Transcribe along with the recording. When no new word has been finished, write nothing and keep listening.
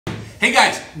Hey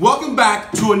guys, welcome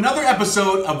back to another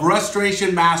episode of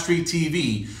Restoration Mastery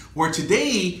TV, where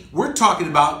today we're talking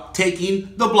about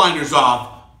taking the blinders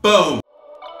off. Boom.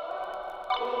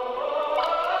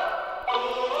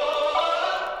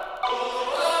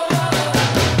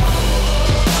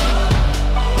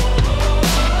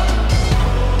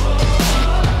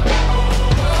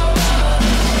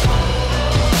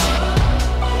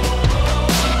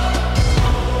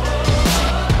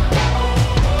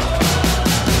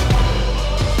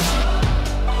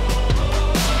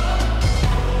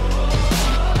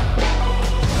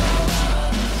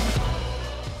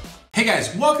 Hey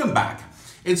guys, welcome back.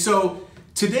 And so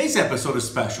today's episode is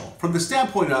special from the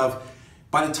standpoint of,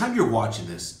 by the time you're watching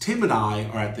this, Tim and I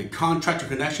are at the Contractor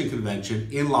Connection Convention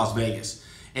in Las Vegas.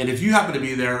 And if you happen to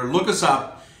be there, look us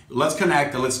up, let's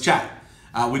connect, and let's chat.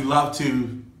 We'd love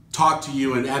to talk to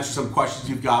you and answer some questions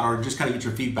you've got or just kind of get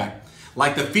your feedback.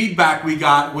 Like the feedback we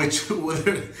got, which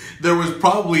there was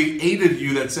probably 8 of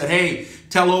you that said, hey,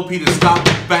 tell OP to stop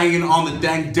banging on the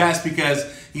dang desk because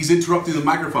he's interrupting the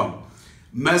microphone.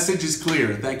 Message is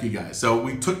clear. Thank you guys. So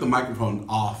we took the microphone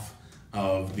off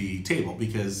of the table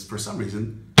because for some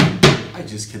reason I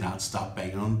just cannot stop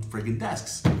banging on friggin'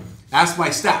 desks. Ask my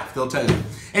staff, they'll tell you.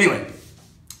 Anyway,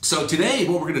 so today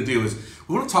what we're going to do is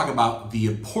we want to talk about the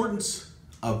importance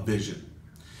of vision.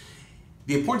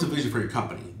 The importance of vision for your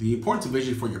company, the importance of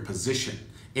vision for your position.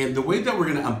 And the way that we're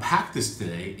going to unpack this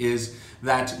today is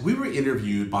that we were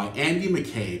interviewed by Andy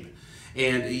McCabe.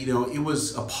 And, you know, it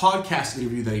was a podcast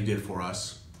interview that he did for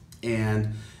us.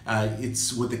 And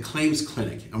it's with the Claims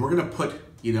Clinic. And we're going to put,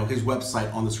 you know, his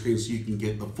website on the screen so you can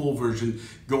get the full version.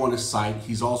 Go on his site.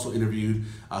 He's also interviewed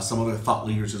some other thought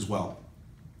leaders as well.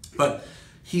 But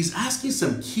he's asking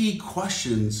some key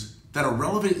questions that are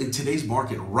relevant in today's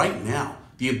market right now.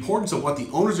 The importance of what the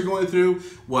owners are going through,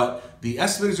 what the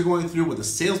estimators are going through, what the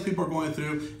salespeople are going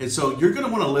through. And so you're going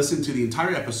to want to listen to the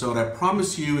entire episode. I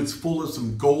promise you it's full of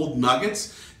some gold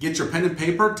nuggets. Get your pen and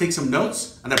paper, take some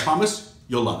notes, and I promise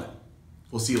you'll love it.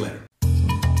 We'll see you later.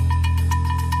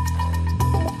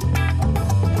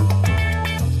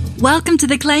 Welcome to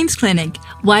the Claims Clinic.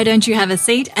 Why don't you have a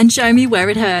seat and show me where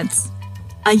it hurts?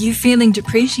 Are you feeling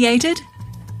depreciated?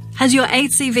 Has your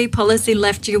HCV policy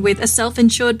left you with a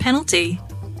self-insured penalty?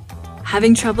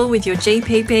 Having trouble with your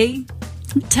GPP?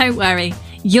 Don't worry,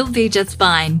 you'll be just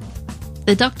fine.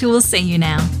 The doctor will see you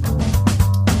now.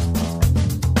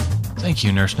 Thank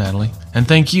you, Nurse Natalie. And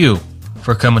thank you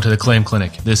for coming to the Claim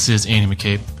Clinic. This is Andy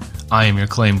McCabe. I am your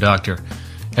claim doctor.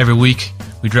 Every week,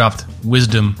 we drop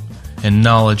wisdom and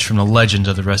knowledge from the legends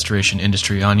of the restoration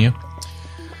industry on you.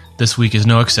 This week is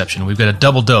no exception. We've got a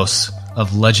double dose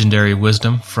of legendary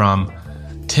wisdom from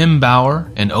Tim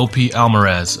Bauer and OP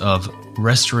Almaraz of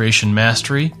Restoration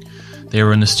Mastery. They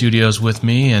were in the studios with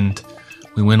me, and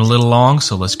we went a little long,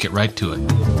 so let's get right to it.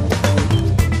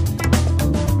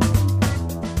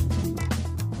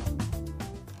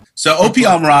 So OP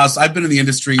Almaraz, I've been in the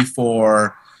industry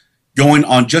for going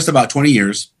on just about 20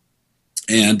 years.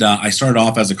 And I started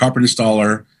off as a carpet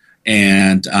installer.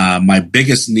 And my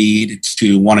biggest need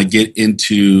to want to get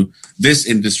into this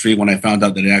industry when I found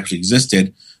out that it actually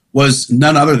existed was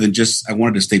none other than just I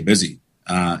wanted to stay busy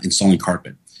installing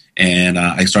carpet. And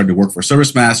I started to work for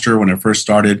Service Master when I first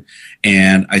started,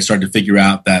 and I started to figure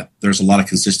out that there's a lot of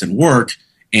consistent work.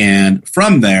 And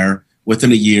from there,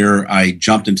 within a year, I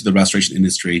jumped into the restoration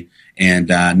industry, and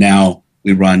now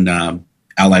we run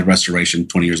Allied Restoration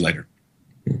 20 years later.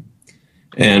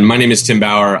 And my name is Tim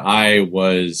Bauer. I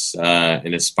was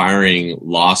an aspiring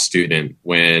law student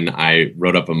when I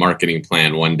wrote up a marketing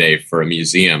plan one day for a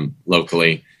museum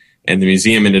locally. And the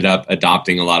museum ended up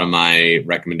adopting a lot of my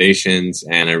recommendations.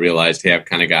 And I realized, hey, I've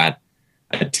kind of got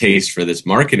a taste for this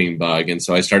marketing bug. And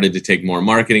so I started to take more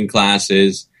marketing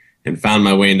classes and found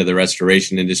my way into the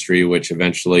restoration industry, which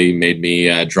eventually made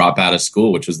me drop out of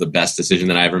school, which was the best decision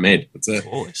that I ever made. That's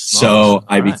it. So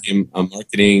I became a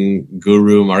marketing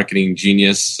guru, marketing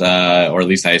genius, or at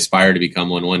least I aspire to become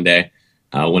one day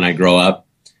when I grow up.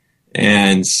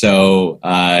 And so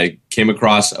I came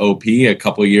across OP a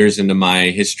couple years into my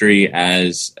history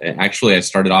as, actually I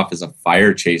started off as a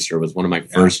fire chaser. It was one of my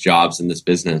first jobs in this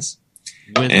business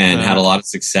and had a lot of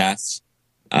success.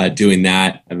 Doing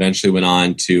that, eventually went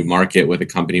on to market with a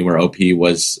company where OP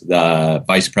was the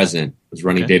vice president, was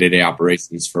running day-to-day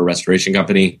operations for a restoration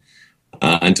company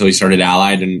until he started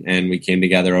Allied, and we came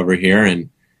together over here and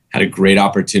had a great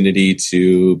opportunity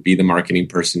to be the marketing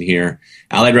person here.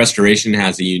 Allied Restoration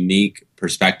has a unique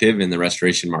perspective in the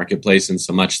restoration marketplace, and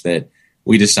so much that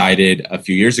we decided a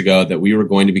few years ago that we were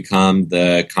going to become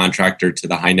the contractor to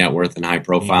the high net worth and high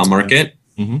profile market,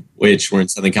 which we're in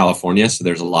Southern California, so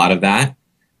there's a lot of that.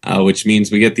 which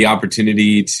means we get the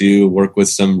opportunity to work with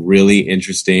some really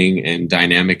interesting and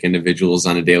dynamic individuals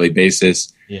on a daily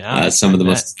basis. Yeah, some of the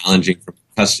most challenging from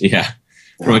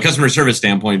a customer service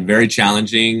standpoint, very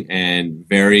challenging and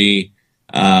very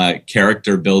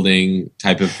character building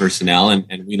type of personnel.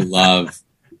 And we love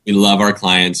our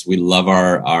clients. We love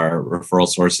our referral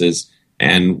sources,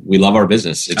 and we love our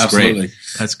business. It's Absolutely. great.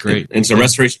 That's great. And so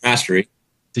Restoration Mastery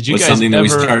was guys something that we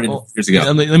started years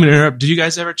ago. Let me interrupt. Did you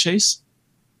guys ever chase?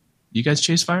 Do you guys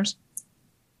chase fires?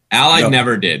 Allied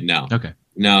never did. No. Okay.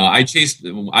 No,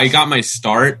 I got my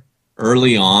start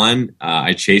early on.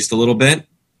 I chased a little bit,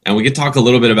 and we could talk a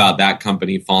little bit about that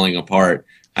company falling apart.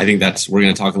 I think we're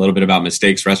going to talk a little bit about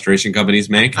mistakes restoration companies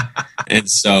make. And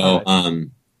so,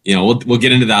 we'll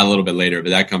get into that a little bit later, but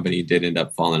that company did end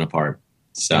up falling apart.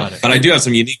 So, but I do have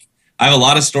I have a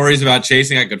lot of stories about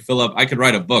chasing. I could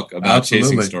write a book about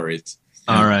chasing stories.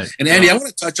 All right. And Andy, I want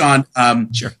to touch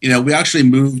on, sure. We actually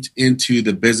moved into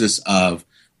the business of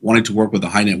wanting to work with a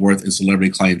high net worth and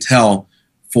celebrity clientele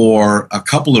for a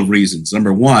couple of reasons.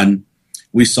 Number one,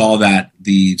 we saw that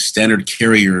the standard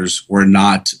carriers were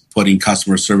not putting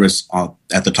customer service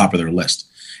at the top of their list.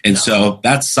 And so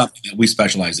that's something that we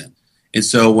specialize in. And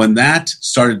so when that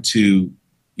started to,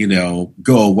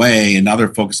 go away and now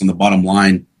they're focused on the bottom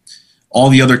line, all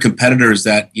the other competitors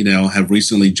that, have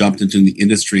recently jumped into the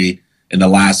industry in the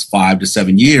last 5 to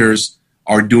 7 years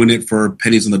are doing it for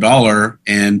pennies on the dollar,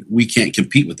 and we can't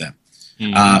compete with them.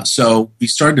 Mm-hmm. So we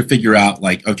started to figure out,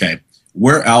 okay,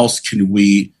 where else can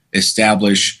we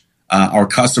establish our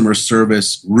customer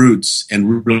service roots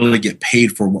and really get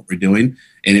paid for what we're doing?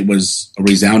 And it was a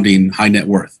resounding high net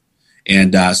worth.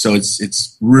 And so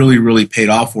it's really, really paid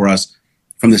off for us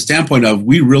from the standpoint of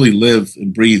we really live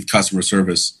and breathe customer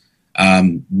service.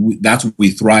 That's what we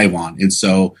thrive on. And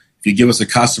so if you give us a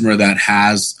customer that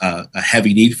has a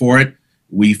heavy need for it,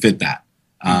 we fit that.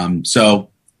 So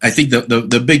I think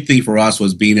the big thing for us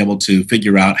was being able to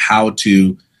figure out how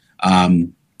to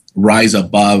rise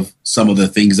above some of the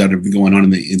things that have been going on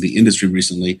in the industry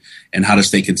recently, and how to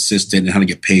stay consistent and how to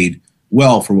get paid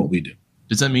well for what we do.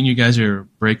 Does that mean you guys are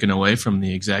breaking away from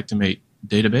the Xactimate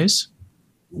database?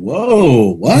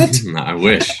 Whoa, what? I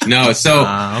wish. No, so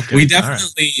okay. We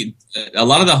definitely, a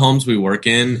lot of the homes we work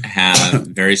in have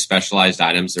very specialized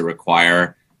items that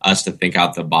require us to think out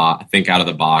of the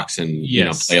box and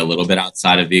play a little bit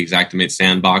outside of the Xactimate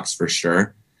sandbox for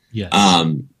sure. Yes.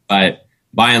 But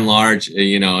by and large,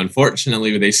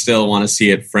 unfortunately, they still want to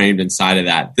see it framed inside of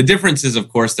that. The difference is, of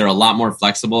course, they're a lot more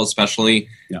flexible, especially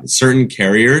certain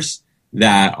carriers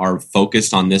that are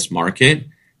focused on this market.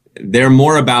 They're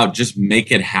more about just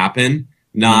make it happen,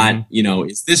 not,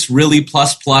 is this really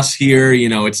plus here?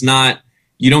 It's not,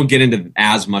 you don't get into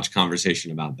as much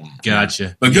conversation about that.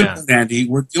 Gotcha. But good point, Andy.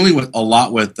 We're dealing with a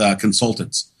lot with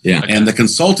consultants. Yeah. Okay. And the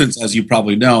consultants, as you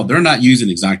probably know, they're not using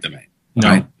Xactimate. No.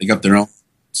 Right? They got their own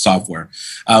software.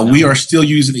 We are still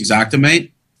using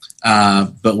Xactimate,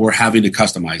 but we're having to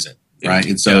customize it. Right.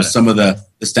 And so some of the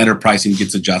standard pricing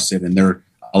gets adjusted, and they're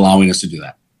allowing us to do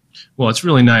that. Well, it's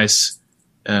really nice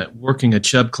working a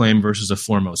Chubb claim versus a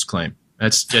Foremost claim.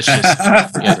 That's just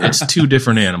it's two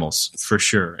different animals for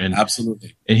sure. And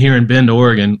absolutely. And here in Bend,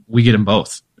 Oregon, we get them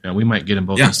both. We might get them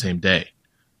both the same day.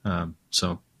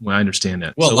 So I understand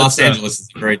that. Well, so Los Angeles is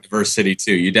a very diverse city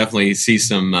too. You definitely see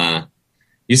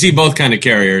you see both kind of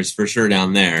carriers for sure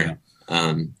down there,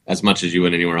 as much as you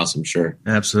would anywhere else, I'm sure.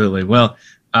 Absolutely. Well,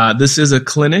 this is a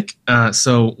clinic,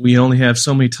 so we only have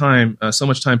so much time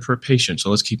per patient.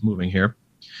 So let's keep moving here.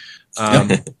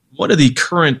 What are the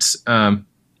current?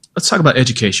 Let's talk about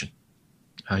education.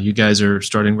 You guys are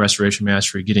starting Restoration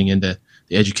Mastery, getting into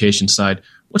the education side.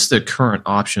 What's the current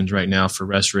options right now for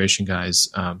restoration guys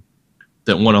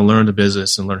that want to learn the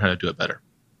business and learn how to do it better?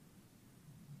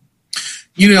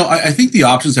 I think the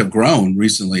options have grown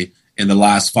recently in the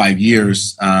last 5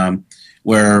 years,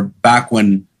 where back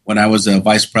when I was a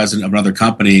vice president of another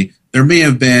company, there may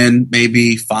have been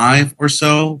maybe 5 or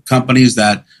so companies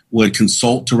that would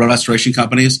consult to restoration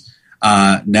companies.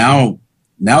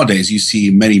 Nowadays, you see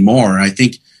many more. I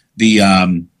think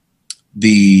the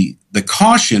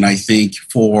caution, I think,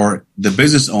 for the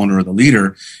business owner or the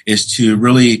leader is to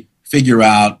really figure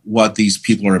out what these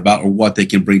people are about or what they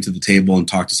can bring to the table and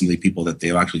talk to some of the people that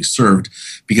they've actually served,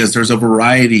 because there's a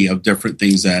variety of different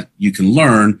things that you can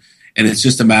learn. And it's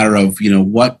just a matter of,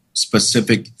 what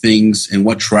specific things and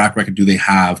what track record do they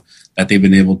have that they've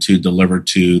been able to deliver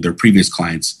to their previous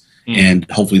clients. And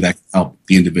hopefully that can help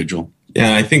the individual.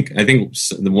 Yeah, I think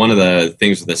one of the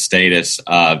things with the status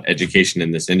of education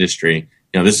in this industry,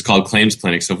 this is called claims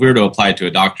clinic. So if we were to apply it to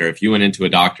a doctor, if you went into a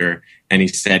doctor and he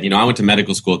said, I went to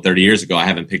medical school 30 years ago, I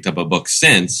haven't picked up a book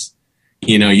since,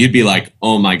 you'd be like,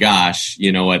 oh my gosh,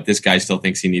 you know what? This guy still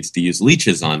thinks he needs to use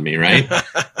leeches on me, right?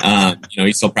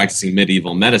 He's still practicing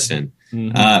medieval medicine.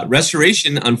 Mm-hmm.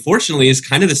 Restoration, unfortunately, is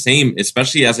kind of the same,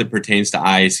 especially as it pertains to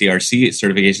IICRC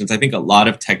certifications. I think a lot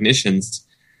of technicians,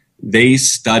 they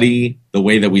study the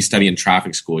way that we study in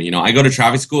traffic school. I go to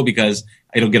traffic school because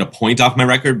I don't get a point off my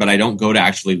record, but I don't go to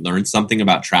actually learn something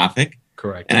about traffic.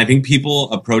 Correct. And I think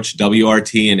people approach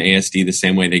WRT and ASD the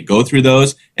same way. They go through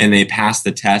those and they pass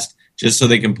the test just so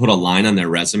they can put a line on their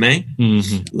resume.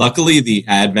 Mm-hmm. Luckily, the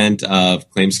advent of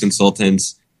claims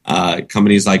consultants,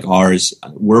 companies like ours,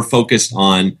 we're focused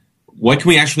on what can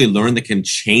we actually learn that can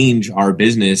change our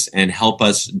business and help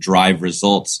us drive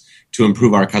results to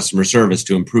improve our customer service,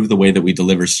 to improve the way that we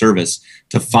deliver service,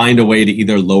 to find a way to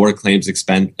either lower claims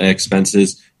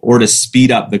expenses or to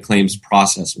speed up the claims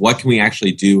process. What can we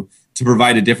actually do to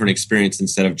provide a different experience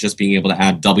instead of just being able to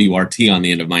add WRT on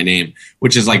the end of my name,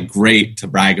 which is like great to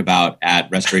brag about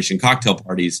at restoration cocktail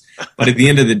parties. But at the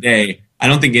end of the day, I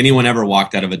don't think anyone ever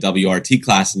walked out of a WRT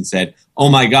class and said, oh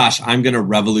my gosh, I'm going to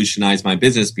revolutionize my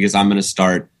business because I'm going to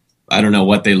start, I don't know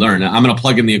what they learn. I'm going to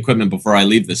plug in the equipment before I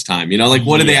leave this time.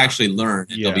 What do they actually learn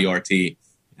at WRT?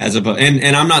 As opposed,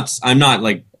 and I'm not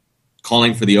like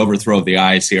calling for the overthrow of the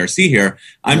IICRC here.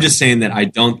 I'm just saying that I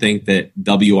don't think that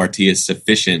WRT is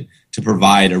sufficient to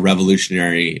provide a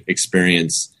revolutionary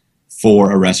experience for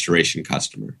a restoration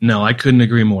customer. No, I couldn't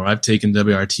agree more. I've taken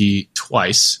WRT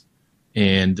twice,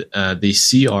 and the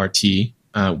CRT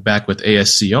back with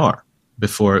ASCR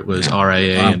before it was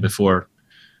RIA and before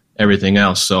everything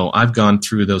else. So I've gone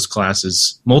through those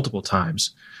classes multiple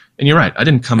times. And you're right, I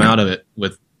didn't come out of it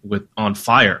with on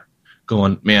fire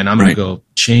going, man, I'm going to go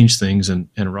change things and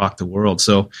rock the world.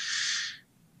 So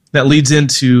that leads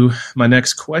into my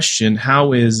next question.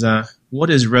 What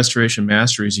is Restoration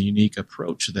Mastery's unique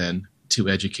approach then to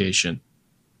education?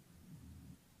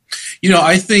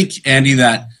 I think, Andy,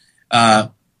 that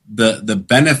the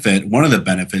benefit, one of the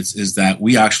benefits is that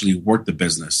we actually work the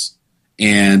business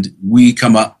and we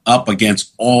come up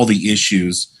against all the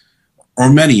issues, or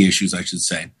many issues, I should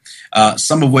say,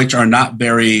 some of which are not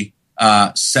very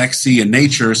sexy in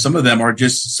nature. Some of them are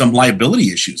just some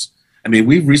liability issues. I mean,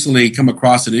 we've recently come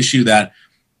across an issue that,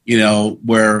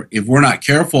 where if we're not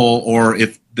careful or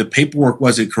if the paperwork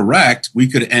wasn't correct, we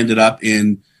could have ended up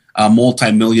in a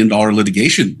multi-million-dollar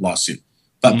litigation lawsuit.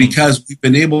 But because we've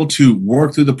been able to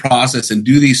work through the process and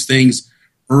do these things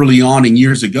early on and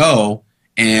years ago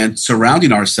and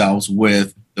surrounding ourselves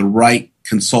with the right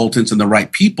consultants and the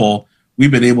right people,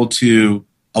 we've been able to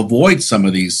avoid some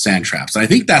of these sand traps. And I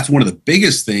think that's one of the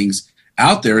biggest things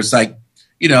out there. It's like,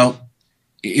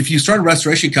 if you start a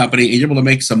restoration company and you're able to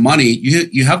make some money,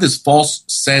 you have this false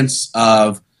sense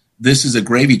of this is a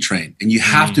gravy train. And you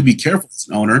have to be careful as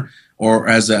an owner or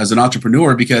as an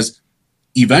entrepreneur, because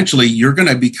eventually you're going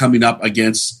to be coming up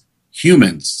against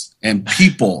humans and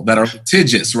people that are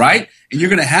litigious, right? And you're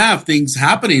going to have things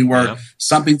happening where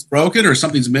something's broken or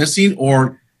something's missing,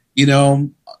 or,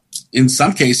 in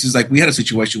some cases, like we had a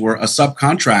situation where a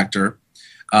subcontractor,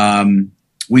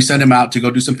 we sent him out to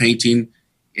go do some painting,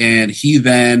 and he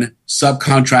then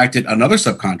subcontracted another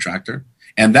subcontractor,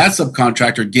 and that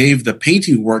subcontractor gave the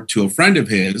painting work to a friend of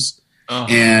his.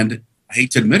 And I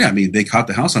hate to admit it, they caught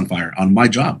the house on fire on my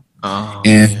job.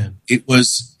 Man. it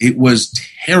was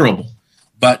terrible.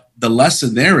 But the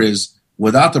lesson there is,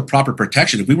 without the proper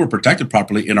protection, if we were protected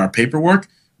properly in our paperwork,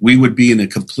 we would be in a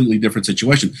completely different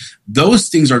situation. Those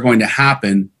things are going to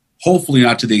happen, hopefully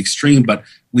not to the extreme, but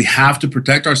we have to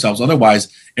protect ourselves.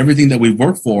 Otherwise, everything that we've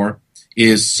worked for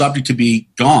is subject to be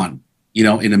gone,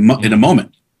 in a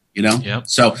moment,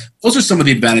 So those are some of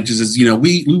the advantages is,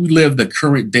 we live the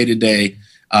current day-to-day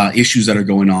issues that are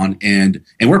going on, and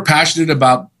we're passionate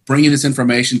about bringing this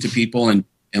information to people and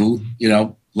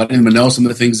letting them know some of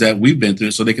the things that we've been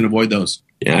through so they can avoid those.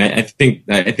 Yeah, I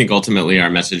think ultimately our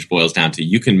message boils down to,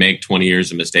 you can make 20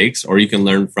 years of mistakes, or you can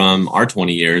learn from our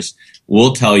 20 years.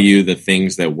 We'll tell you the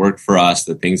things that worked for us,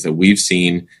 the things that we've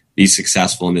seen be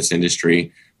successful in this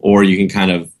industry, or you can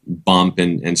kind of bump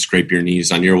and scrape your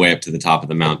knees on your way up to the top of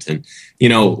the mountain.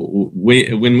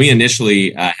 When we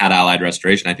initially had Allied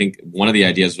Restoration, I think one of the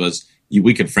ideas was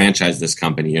we could franchise this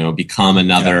company, become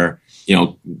another,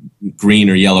 green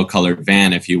or yellow colored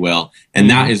van, if you will. And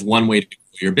that is one way to grow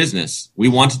your business. We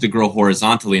wanted to grow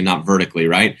horizontally and not vertically,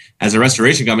 right? As a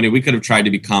restoration company, we could have tried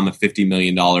to become a $50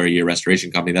 million a year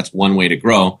restoration company. That's one way to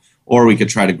grow. Or we could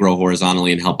try to grow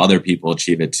horizontally and help other people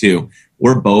achieve it too.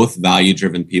 We're both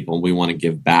value-driven people, and we want to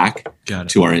give back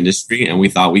to our industry. And we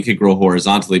thought we could grow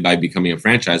horizontally by becoming a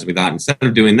franchise. We thought, instead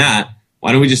of doing that,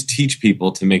 why don't we just teach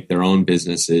people to make their own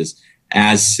businesses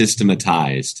as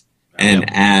systematized and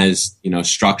as,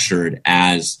 structured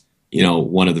as,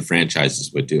 one of the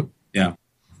franchises would do. Yeah.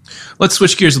 Let's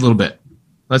switch gears a little bit.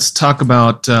 Let's talk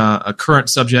about a current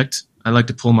subject. I like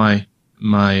to pull my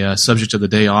subject of the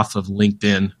day off of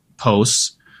LinkedIn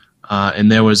posts,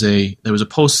 and there was a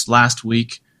post last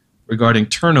week regarding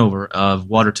turnover of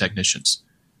water technicians,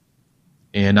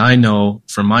 and I know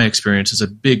from my experience it's a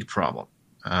big problem.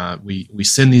 We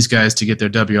send these guys to get their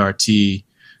WRT,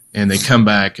 and they come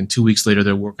back, and 2 weeks later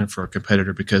they're working for a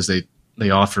competitor because they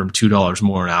offer them $2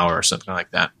 more an hour or something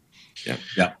like that.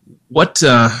 Yeah.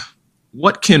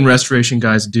 What can restoration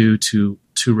guys do to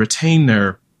retain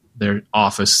their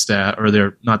office staff, or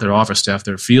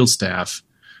their field staff,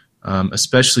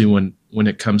 especially when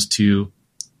it comes to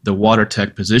the water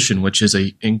tech position, which is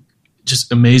a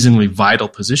just amazingly vital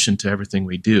position to everything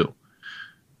we do?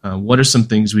 What are some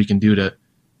things we can do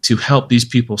to help these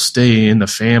people stay in the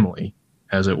family,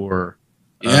 as it were,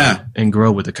 and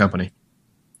grow with the company?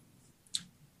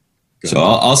 So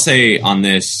I'll say on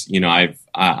this,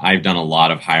 I've done a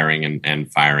lot of hiring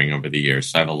and firing over the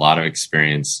years. So I have a lot of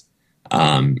experience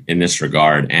in this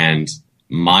regard. And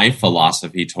my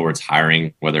philosophy towards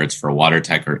hiring, whether it's for water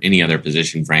tech or any other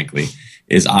position, frankly,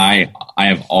 is I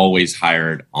have always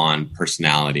hired on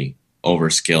personality over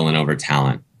skill and over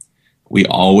talent. We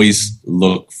always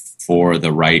look for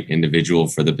the right individual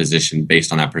for the position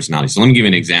based on that personality. So let me give you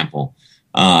an example.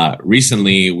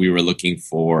 Recently, we were looking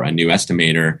for a new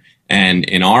estimator. And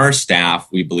in our staff,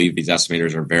 we believe these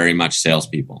estimators are very much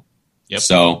salespeople. Yep.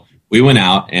 So we went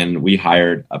out and we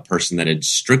hired a person that had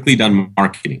strictly done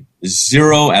marketing,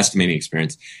 zero estimating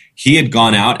experience. He had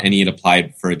gone out and he had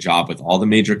applied for a job with all the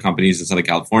major companies in Southern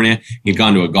California. He'd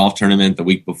gone to a golf tournament the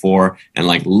week before and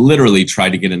literally tried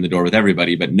to get in the door with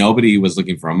everybody, but nobody was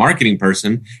looking for a marketing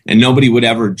person, and nobody would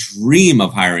ever dream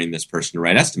of hiring this person to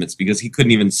write estimates because he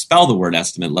couldn't even spell the word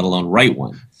estimate, let alone write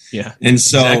one. Yeah. And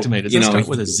so, Xactimate. Does that start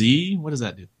with a Z? What does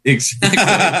that do?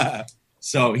 Exactly.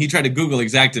 So he tried to Google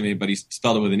Xactimate, but he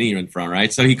spelled it with an E in front,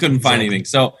 right? So he couldn't find anything.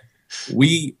 So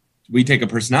we take a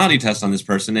personality test on this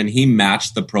person, and he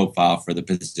matched the profile for the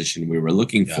position we were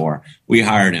looking for. We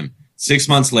hired him. 6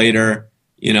 months later,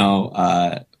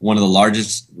 one of the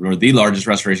largest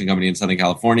restoration company in Southern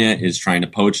California is trying to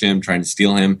poach him, trying to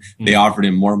steal him. They offered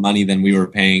him more money than we were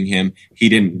paying him. He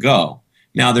didn't go.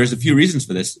 Now, there's a few reasons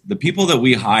for this. The people that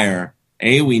we hire,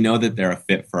 we know that they're a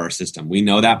fit for our system. We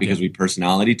know that because we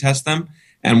personality test them.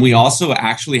 And we also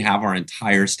actually have our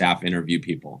entire staff interview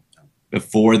people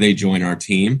before they join our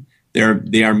team.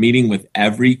 They are meeting with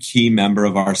every key member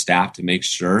of our staff to make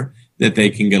sure that they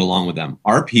can get along with them.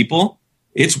 Our people,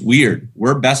 it's weird.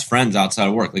 We're best friends outside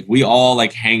of work. We all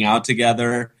hang out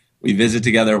together. We visit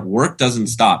together. Work doesn't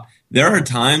stop. There are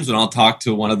times when I'll talk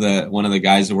to one of the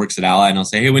guys that works at Ally, and I'll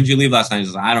say, "Hey, when did you leave last night?" He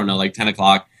says, "I don't know, 10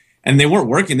 o'clock." And they weren't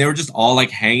working. They were just all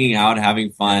hanging out,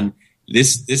 having fun.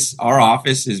 Our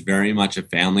office is very much a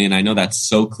family. And I know that's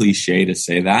so cliche to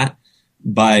say that,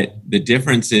 but the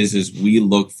difference is we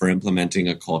look for implementing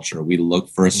a culture. We look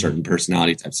for a certain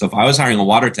personality type. So if I was hiring a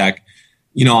water tech,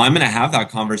 I'm going to have that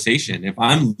conversation. If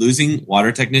I'm losing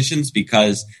water technicians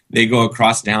because they go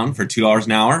across town for $2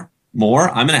 an hour more,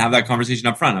 I'm going to have that conversation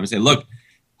up front. I'm going to say, look,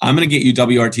 I'm going to get you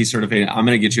WRT certified. I'm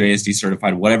going to get you ASD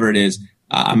certified, whatever it is.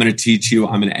 I'm going to teach you.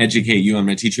 I'm going to educate you. I'm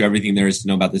going to teach you everything there is to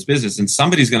know about this business. And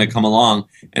somebody's going to come along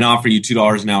and offer you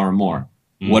 $2 an hour more.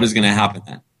 What is going to happen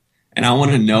then? And I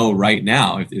want to know right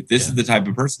now, if this is the type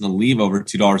of person to leave over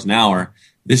 $2 an hour,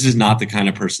 this is not the kind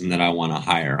of person that I want to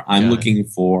hire. I'm looking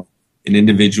for an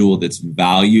individual that's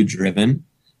value driven,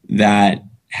 that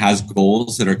has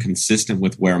goals that are consistent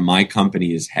with where my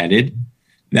company is headed,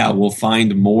 that will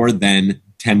find more than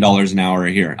 $10 an hour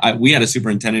here. We had a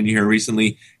superintendent here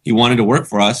recently. He wanted to work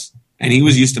for us, and he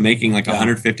was used to making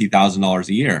 $150,000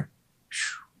 a year.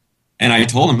 And I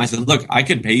told him, I said, look, I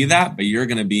could pay you that, but you're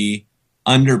going to be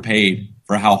underpaid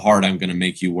for how hard I'm going to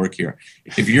make you work here.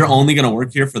 If you're only going to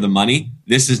work here for the money,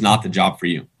 this is not the job for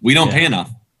you. We don't pay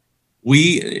enough.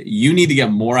 You need to get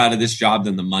more out of this job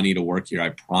than the money to work here. I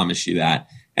promise you that.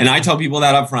 And I tell people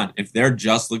that up front. If they're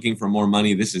just looking for more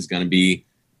money, this is going to be,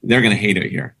 they're going to hate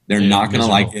it here. They're not going to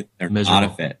like it. They're not a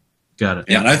fit. Got it.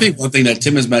 Yeah, and I think one thing that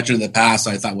Tim has mentioned in the past,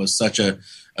 I thought was such a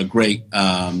great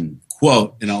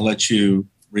quote, and I'll let you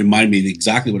remind me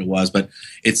exactly what it was, but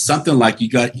it's something like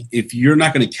if you're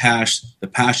not going to cash the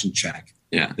passion check,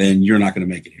 then you're not going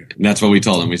to make it here. And that's what we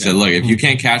told them. We said, look, if you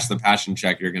can't cash the passion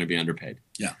check, you're going to be underpaid.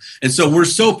 Yeah. And so we're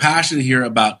so passionate here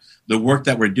about the work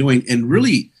that we're doing. And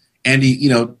really, Andy,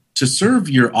 to serve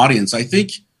your audience, I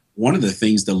think one of the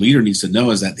things the leader needs to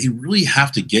know is that they really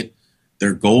have to get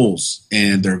their goals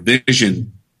and their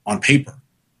vision on paper.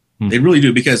 They really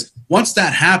do, because once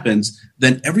that happens,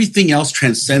 then everything else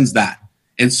transcends that.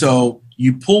 And so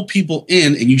you pull people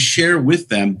in and you share with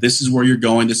them, this is where you're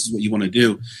going, this is what you want to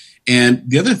do. And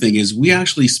the other thing is, we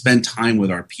actually spend time with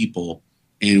our people,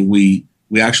 and we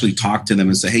actually talk to them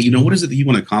and say, hey, what is it that you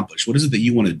want to accomplish? What is it that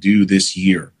you want to do this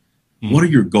year? What are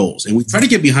your goals? And we try to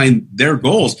get behind their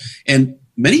goals. And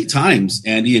many times,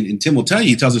 Andy, and Tim will tell you,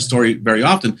 he tells a story very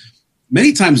often,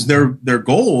 many times their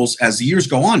goals as the years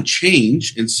go on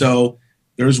change. And so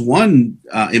there's one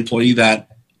employee that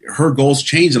her goals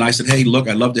changed. And I said, hey, look,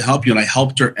 I'd love to help you. And I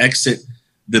helped her exit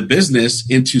the business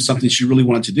into something she really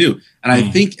wanted to do. And I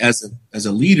think as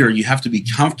a leader, you have to be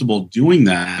comfortable doing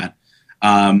that,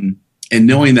 and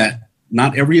knowing that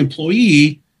not every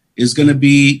employee is going to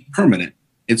be permanent.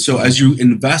 And so as you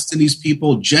invest in these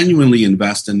people, genuinely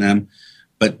invest in them,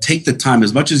 but take the time,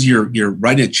 as much as you're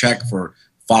writing a check for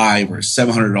 $500 or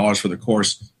 $700 for the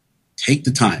course, take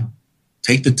the time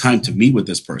to meet with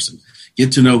this person,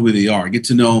 get to know who they are, get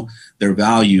to know their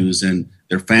values and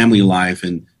their family life.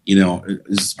 And,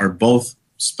 are both,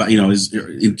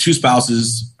 in two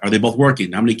spouses, are they both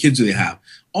working? How many kids do they have?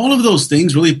 All of those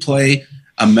things really play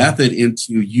a method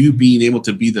into you being able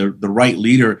to be the right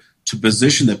leader to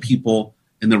position the people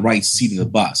in the right seat of the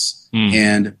bus.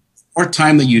 And the more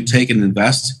time that you take and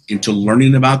invest into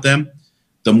learning about them,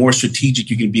 the more strategic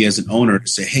you can be as an owner to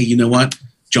say, hey, you know what,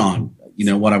 John,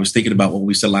 what I was thinking about what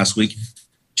we said last week,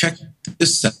 check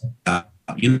this out.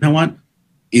 You know what?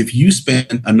 If you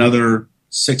spend another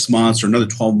 6 months or another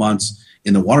 12 months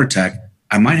in the water tech,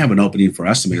 I might have an opening for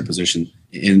estimator position.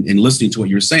 In listening to what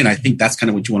you're saying, I think that's kind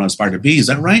of what you want to aspire to be. Is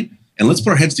that right? And let's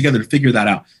put our heads together to figure that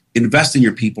out. Invest in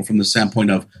your people from the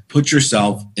standpoint of put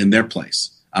yourself in their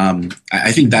place.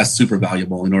 I think that's super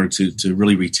valuable in order to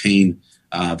really retain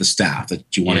the staff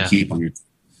that you want to keep on your team.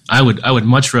 I would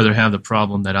much rather have the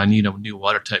problem that I need a new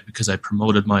water tech because I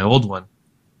promoted my old one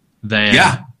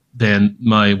than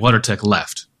my water tech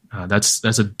left. That's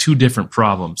two different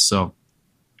problems. So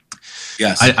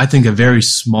yes, I think a very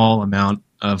small amount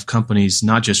of companies,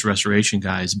 not just restoration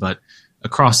guys, but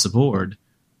across the board,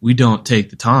 we don't take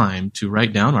the time to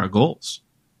write down our goals.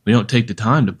 We don't take the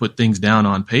time to put things down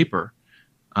on paper.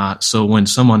 So when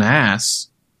someone asks,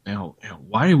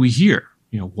 why are we here?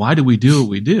 Why do we do what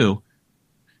we do?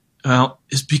 Well,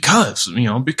 it's because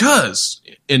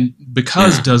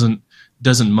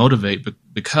doesn't motivate, but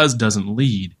because doesn't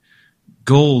lead.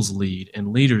 Goals lead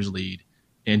and leaders lead.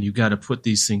 And you got to put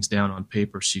these things down on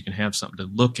paper so you can have something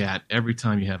to look at every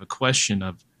time you have a question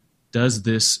of, does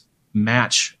this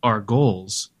match our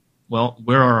goals? Well,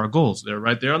 where are our goals? They're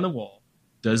right there on the wall.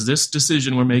 Does this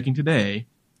decision we're making today,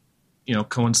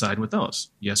 coincide with those?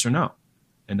 Yes or no?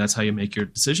 And that's how you make your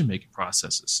decision-making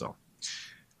processes. So,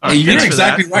 you're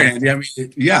exactly right, Andy. I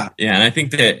mean, yeah. And I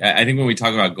think when we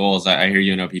talk about goals, I hear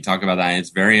you and OP talk about that. And it's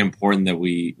very important that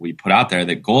we put out there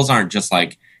that goals aren't just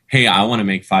like, hey, I want to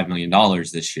make $5 million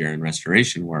this year in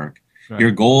restoration work. Right.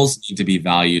 Your goals need to be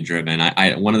value driven.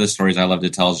 One of the stories I love to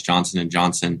tell is Johnson &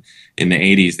 Johnson in the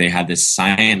 80s. They had this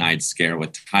cyanide scare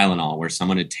with Tylenol where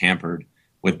someone had tampered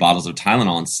with bottles of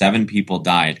Tylenol and 7 people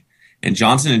died. And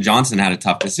Johnson & Johnson had a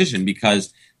tough decision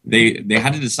because they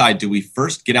had to decide, do we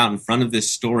first get out in front of this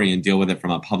story and deal with it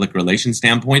from a public relations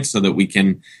standpoint so that we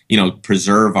can,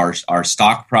 preserve our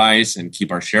stock price and keep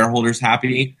our shareholders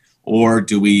happy? Or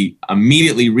do we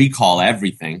immediately recall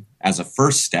everything as a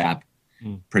first step,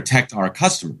 protect our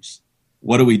customers?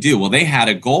 What do we do? Well, they had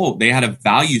a goal. They had a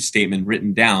value statement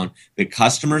written down, the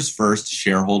customers first,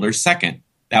 shareholders second.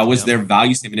 That was their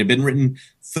value statement. It had been written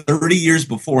 30 years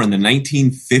before in the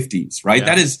 1950s, right?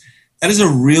 Yeah. That is a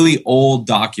really old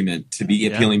document to be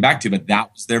appealing back to, but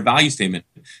that was their value statement.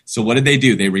 So what did they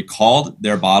do? They recalled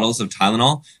their bottles of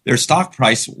Tylenol. Their stock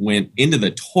price went into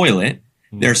the toilet.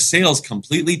 Their sales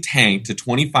completely tanked to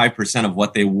 25% of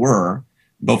what they were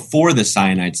before the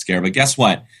cyanide scare. But guess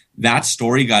what? That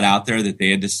story got out there that they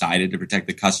had decided to protect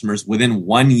the customers. Within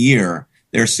 1 year,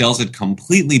 their sales had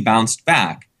completely bounced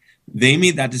back. They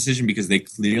made that decision because they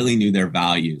clearly knew their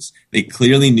values. They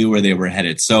clearly knew where they were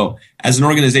headed. So as an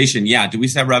organization, do we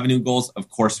set revenue goals? Of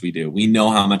course we do. We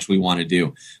know how much we want to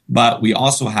do, but we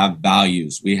also have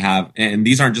values. And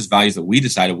these aren't just values that we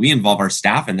decided. We involve our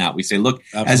staff in that. We say, look,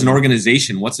 absolutely, as an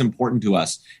organization, what's important to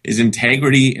us? Is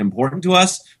integrity important to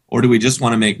us? Or do we just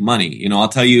want to make money? I'll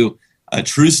tell you a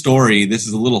true story. This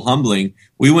is a little humbling.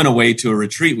 We went away to a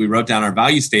retreat. We wrote down our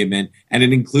value statement and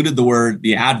it included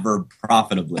the adverb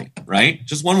profitably, right?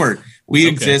 Just one word. We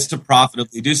exist to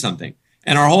profitably do something.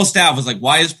 And our whole staff was like,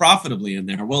 why is profitably in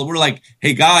there? Well, we're like,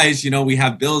 hey guys, we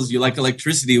have bills. You like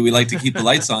electricity. We like to keep the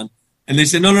lights on. And they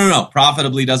said, no.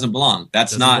 Profitably doesn't belong.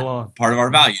 That's not part of our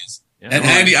values. And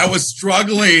Andy, I was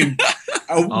struggling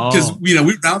because we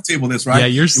roundtable this, right? Yeah,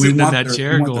 you're sitting in that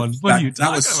chair going, "What are you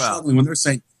talking I was about?" struggling when they're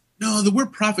saying, "No, the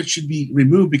word profit should be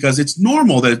removed because it's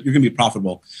normal that you're going to be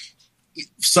profitable."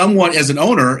 Someone as an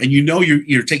owner, and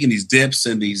you're taking these dips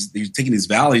and you're taking these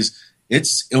valleys.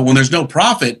 It's when there's no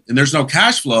profit and there's no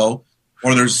cash flow,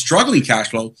 or there's struggling cash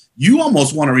flow. You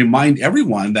almost want to remind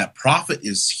everyone that profit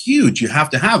is huge. You have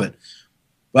to have it.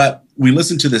 But we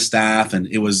listened to the staff, and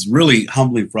it was really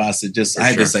humbling for us. I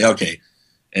had to say, okay,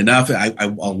 enough.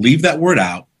 I'll leave that word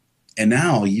out. And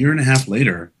now, a year and a half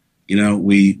later,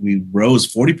 we rose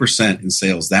 40% in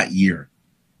sales that year.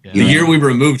 Yeah. The year we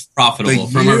removed profitable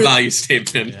from our value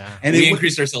statement, and we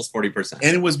increased our sales 40%.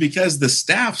 And it was because the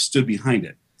staff stood behind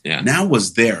it. Yeah. Now it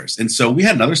was theirs. And so we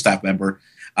had another staff member,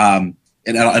 and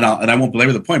I won't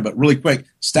belabor the point, but really quick,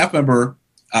 staff member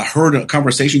heard a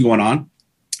conversation going on.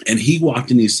 And he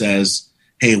walked in, he says,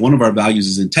 "Hey, one of our values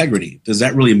is integrity. Does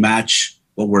that really match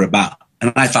what we're about?"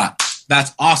 And I thought,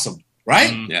 that's awesome,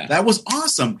 right? Yeah. That was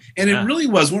awesome. And it really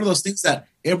was one of those things that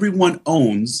everyone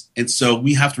owns. And so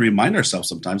we have to remind ourselves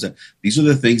sometimes that these are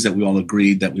the things that we all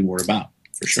agreed that we were about,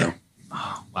 for sure. So,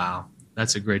 oh, wow.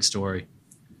 That's a great story.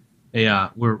 Hey,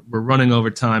 we're running over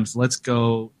time, so let's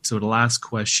go to the last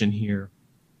question here.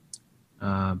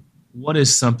 What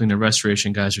is something the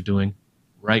restoration guys are doing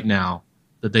right now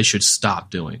that they should stop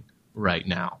doing right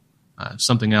now?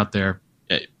 Something out there.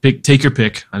 Take your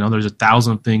pick. I know there's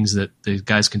 1,000 things that the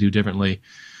guys can do differently.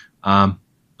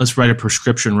 Let's write a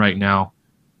prescription right now.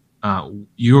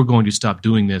 You're going to stop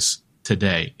doing this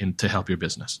today to help your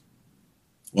business.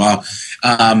 Wow.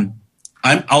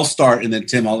 I'll start, and then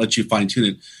Tim, I'll let you fine tune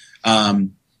it.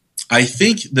 I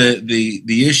think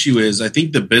the issue is, I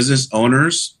think the business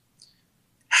owners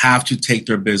have to take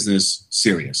their business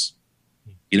serious.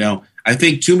 I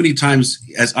think too many times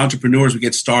as entrepreneurs, we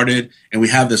get started and we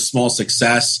have this small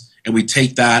success and we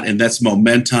take that and that's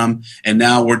momentum. And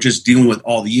now we're just dealing with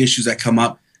all the issues that come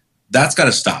up. That's got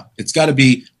to stop. It's got to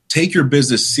be, take your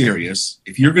business serious.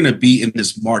 If you're going to be in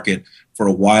this market for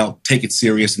a while, take it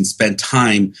serious and spend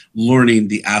time learning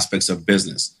the aspects of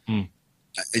business.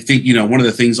 I think, one of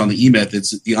the things on the E-Myth,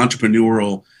 it's the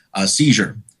entrepreneurial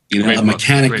seizure. A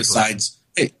mechanic decides,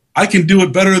 hey, I can do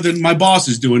it better than my boss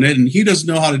is doing it, and he doesn't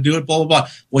know how to do it, blah, blah, blah.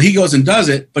 Well, he goes and does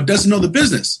it, but doesn't know the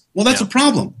business. Well, that's a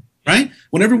problem, right?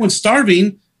 When everyone's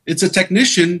starving, it's a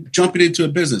technician jumping into a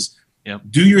business. Yep.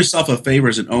 Do yourself a favor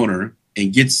as an owner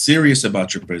and get serious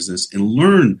about your business and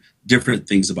learn different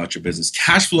things about your business.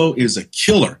 Cash flow is a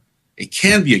killer. It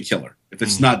can be a killer if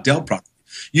it's not dealt properly.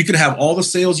 You can have all the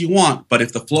sales you want, but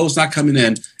if the flow's not coming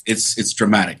in, it's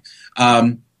dramatic.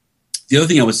 The other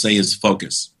thing I would say is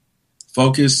focus.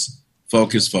 Focus.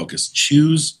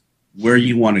 Choose where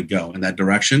you want to go in that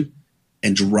direction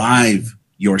and drive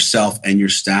yourself and your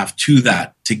staff to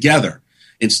that together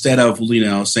instead of,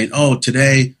 saying, oh,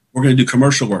 today we're going to do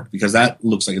commercial work because that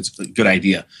looks like it's a good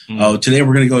idea. Oh, today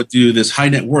we're going to go do this high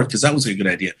net worth because that was a good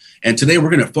idea. And today we're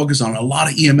going to focus on a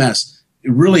lot of EMS.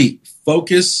 Really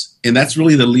focus, and that's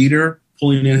really the leader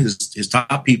pulling in his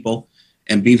top people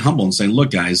and being humble and saying, look,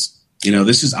 guys,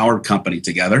 this is our company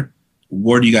together.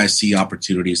 Where do you guys see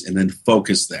opportunities? And then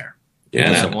focus there.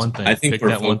 Yeah, that one thing. I think pick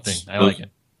that one thing. I like it.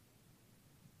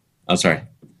 Oh, sorry.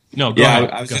 No, go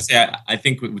ahead. I was going to say, I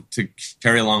think to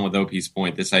carry along with OP's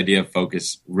point, this idea of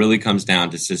focus really comes down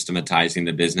to systematizing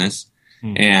the business.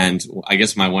 And I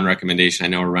guess my one recommendation, I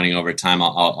know we're running over time,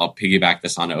 I'll piggyback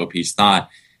this onto OP's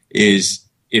thought, is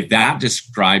if that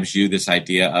describes you, this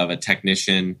idea of a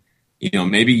technician,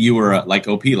 maybe you were like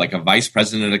OP, like a vice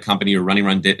president at a company, you're running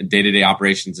around day-to-day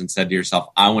operations and said to yourself,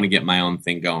 I want to get my own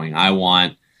thing going. I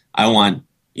want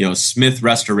Smith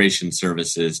Restoration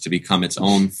Services to become its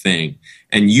own thing.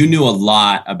 And you knew a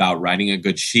lot about writing a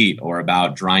good sheet or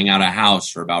about drying out a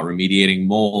house or about remediating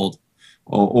mold,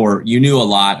 or you knew a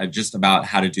lot just about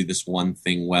how to do this one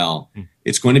thing well.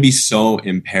 It's going to be so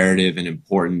imperative and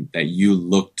important that you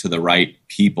look to the right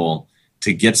people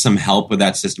to get some help with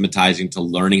that systematizing, to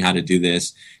learning how to do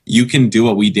this. You can do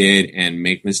what we did and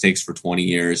make mistakes for 20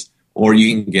 years, or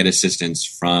you can get assistance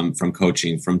from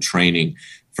coaching, from training,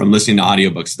 from listening to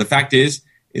audiobooks. The fact is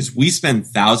we spend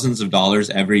thousands of dollars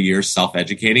every year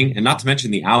self-educating, and not to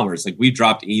mention the hours. Like we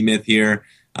dropped E-Myth here.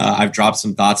 I've dropped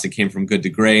some thoughts that came from Good to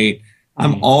Great.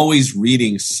 I'm always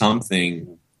reading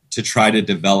something to try to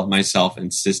develop myself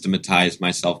and systematize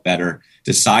myself better.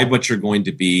 Decide what you're going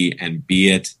to be and be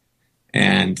it,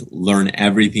 and learn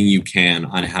everything you can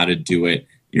on how to do it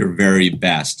your very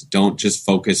best. Don't just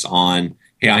focus on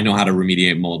hey, I know how to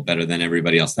remediate mold better than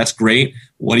everybody else. That's great.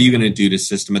 What are you going to do to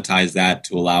systematize that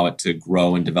to allow it to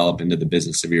grow and develop into the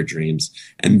business of your dreams?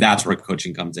 And that's where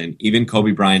coaching comes in. Even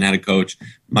Kobe Bryant had a coach.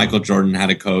 Michael Jordan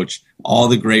had a coach. All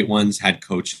the great ones had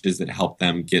coaches that helped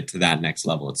them get to that next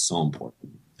level. It's so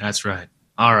important. That's right.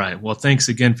 All right. Well, thanks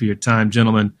again for your time,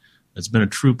 gentlemen. It's been a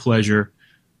true pleasure.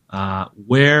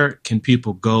 Where can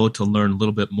people go to learn a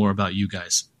little bit more about you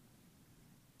guys?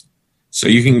 So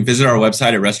you can visit our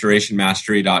website at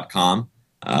restorationmastery.com.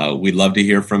 We'd love to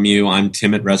hear from you. I'm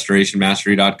Tim at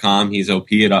restorationmastery.com. He's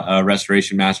OP at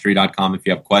restorationmastery.com. If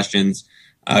you have questions,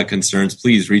 concerns,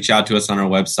 please reach out to us on our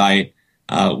website.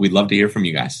 We'd love to hear from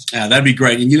you guys. Yeah, that'd be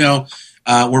great. And,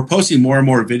 we're posting more and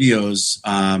more videos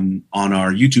on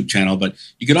our YouTube channel, but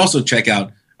you can also check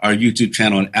out our YouTube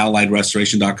channel at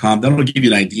alliedrestoration.com. That'll give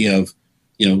you an idea of,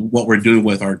 what we're doing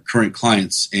with our current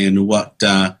clients and what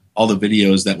all the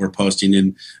videos that we're posting.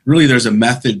 And really, there's a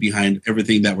method behind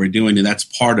everything that we're doing, and that's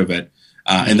part of it.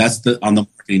 And that's on the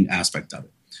marketing aspect of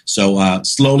it. So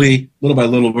slowly, little by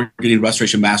little, we're getting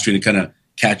Restoration Mastery to kind of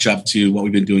catch up to what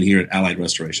we've been doing here at Allied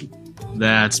Restoration.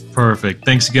 That's perfect.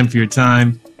 Thanks again for your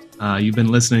time. You've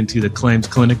been listening to the Claims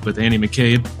Clinic with Annie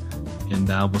McCabe, and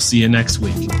we'll see you next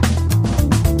week.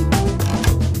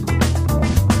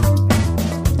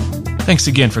 Thanks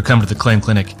again for coming to the Claim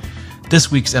Clinic. This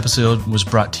week's episode was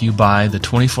brought to you by the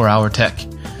 24-Hour Tech.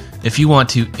 If you want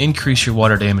to increase your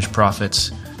water damage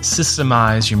profits,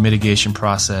 systemize your mitigation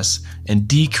process, and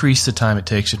decrease the time it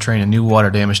takes to train a new water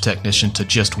damage technician to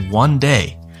just 1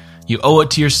 day, you owe it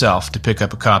to yourself to pick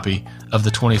up a copy of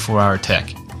the 24-Hour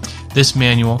Tech. This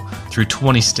manual, through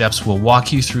 20 steps, will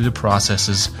walk you through the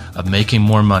processes of making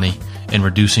more money and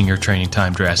reducing your training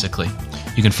time drastically.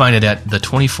 You can find it at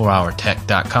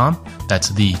the24hourtech.com. That's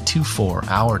the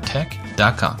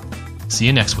 24hourtech.com. See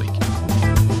you next week.